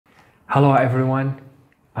Hello everyone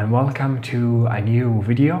and welcome to a new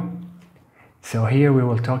video. So here we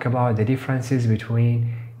will talk about the differences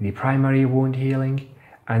between the primary wound healing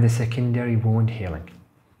and the secondary wound healing.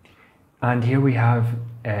 And here we have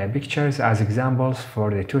pictures as examples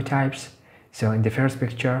for the two types. So in the first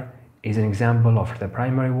picture is an example of the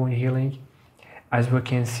primary wound healing. As we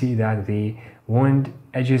can see that the wound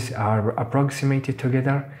edges are approximated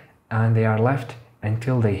together and they are left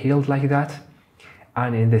until they healed like that.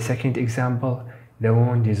 And in the second example, the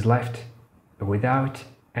wound is left without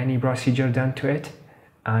any procedure done to it,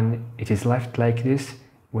 and it is left like this,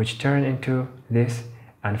 which turn into this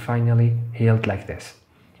and finally healed like this,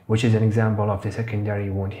 which is an example of the secondary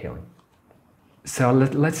wound healing. So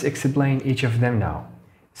let's explain each of them now.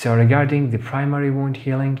 So regarding the primary wound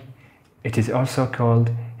healing, it is also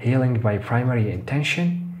called healing by primary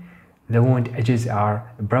intention. The wound edges are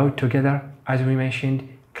brought together, as we mentioned,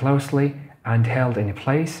 closely and held in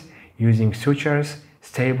place using sutures,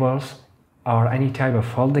 staples, or any type of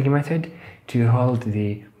holding method to hold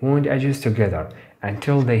the wound edges together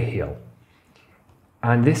until they heal.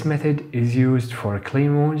 And this method is used for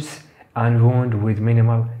clean wounds and wounds with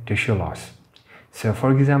minimal tissue loss. So for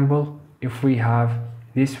example, if we have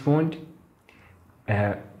this wound,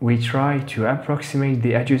 we try to approximate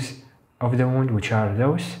the edges of the wound, which are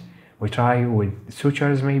those. We try with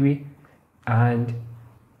sutures maybe, and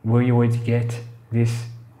we would get this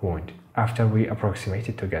wound after we approximate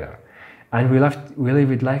it together, and we leave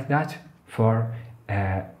it like that for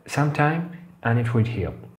some time and it would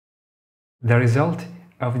heal. The result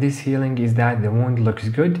of this healing is that the wound looks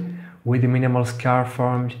good with minimal scar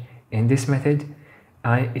formed in this method,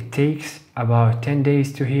 and it takes about 10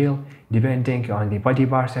 days to heal depending on the body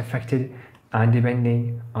parts affected and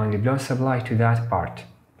depending on the blood supply to that part.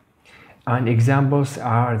 And examples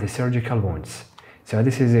are the surgical wounds. So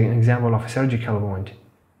this is an example of a surgical wound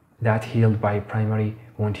that healed by primary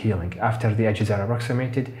wound healing after the edges are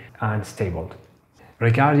approximated and stapled.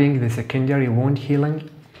 Regarding the secondary wound healing,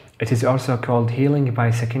 it is also called healing by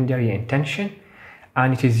secondary intention,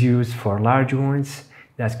 and it is used for large wounds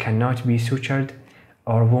that cannot be sutured,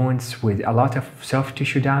 or wounds with a lot of soft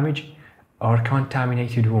tissue damage, or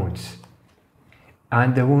contaminated wounds.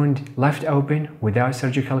 And the wound left open without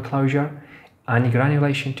surgical closure and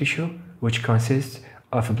granulation tissue, which consists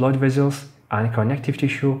of blood vessels and connective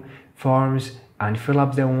tissue, forms and fill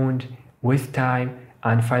up the wound with time,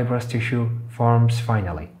 and fibrous tissue forms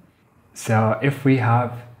finally. So if we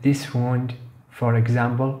have this wound, for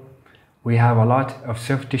example, we have a lot of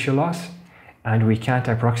soft tissue loss and we can't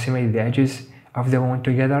approximate the edges of the wound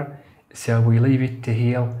together, so we leave it to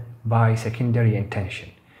heal by secondary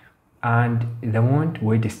intention. And the wound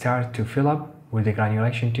would start to fill up with the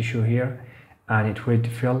granulation tissue here, and it would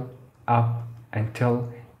fill up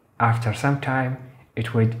until after some time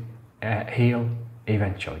it would heal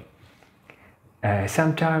eventually.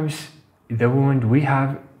 Sometimes the wound, we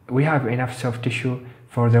have enough soft tissue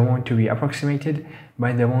for the wound to be approximated,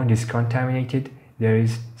 but the wound is contaminated. There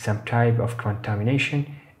is some type of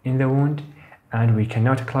contamination in the wound and we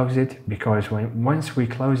cannot close it, because once we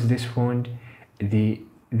close this wound,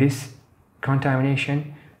 this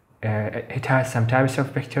contamination, it has some types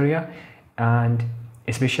of bacteria, and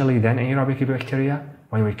especially the anaerobic bacteria.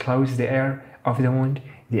 When we close the air of the wound,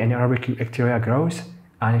 the anaerobic bacteria grows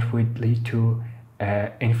and it would lead to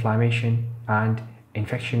inflammation and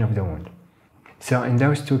infection of the wound. So in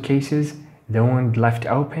those two cases, the wound left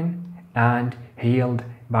open and healed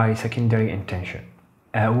by secondary intention.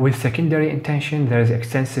 With secondary intention, there is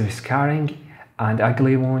extensive scarring and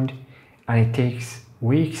ugly wound, and it takes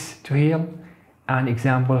weeks to heal. And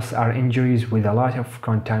examples are injuries with a lot of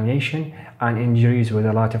contamination and injuries with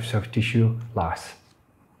a lot of soft tissue loss.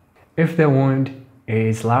 If the wound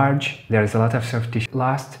is large, there is a lot of soft tissue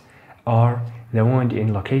lost, or the wound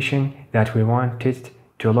in location that we want it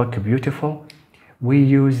to look beautiful, we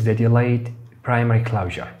use the delayed primary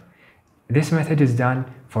closure. This method is done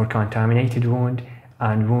for contaminated wound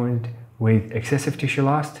and wound with excessive tissue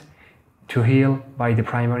loss to heal by the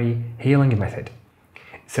primary healing method.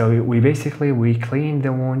 So we clean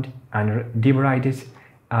the wound and debride it,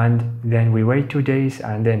 and then we wait 2 days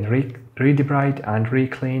and then re-debride and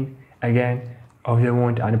re-clean again of the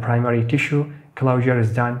wound, and primary tissue closure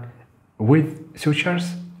is done with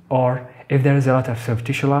sutures, or if there is a lot of soft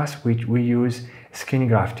tissue loss, we use skin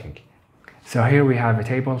grafting. So here we have a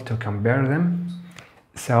table to compare them.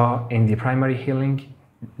 So in the primary healing,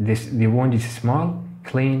 the wound is small,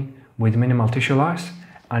 clean, with minimal tissue loss,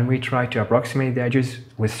 and we try to approximate the edges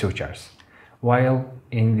with sutures. While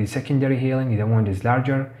in the secondary healing, the wound is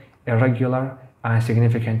larger, irregular, and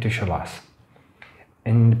significant tissue loss.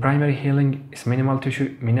 In primary healing, it's minimal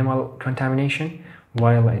tissue, minimal contamination,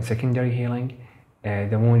 while in secondary healing,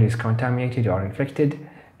 the wound is contaminated or infected.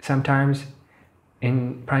 Sometimes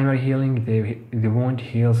in primary healing, the wound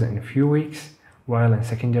heals in a few weeks, while in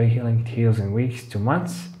secondary healing, it heals in weeks to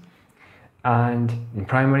months. And in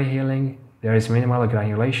primary healing, there is minimal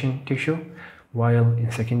granulation tissue, while in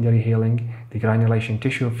secondary healing, the granulation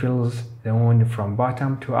tissue fills the wound from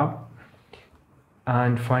bottom to up.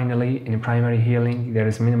 And finally, in primary healing, there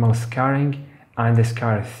is minimal scarring and the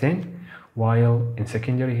scar is thin, while in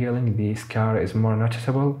secondary healing, the scar is more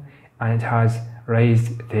noticeable and it has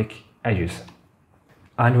raised thick edges.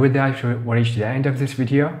 And with that, we reached the end of this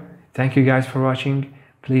video. Thank you guys for watching.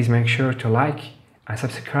 Please make sure to like and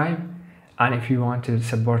subscribe. And if you want to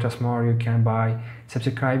support us more, you can by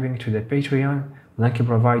subscribing to the Patreon, link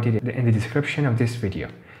provided in the description of this video.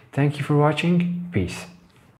 Thank you for watching. Peace.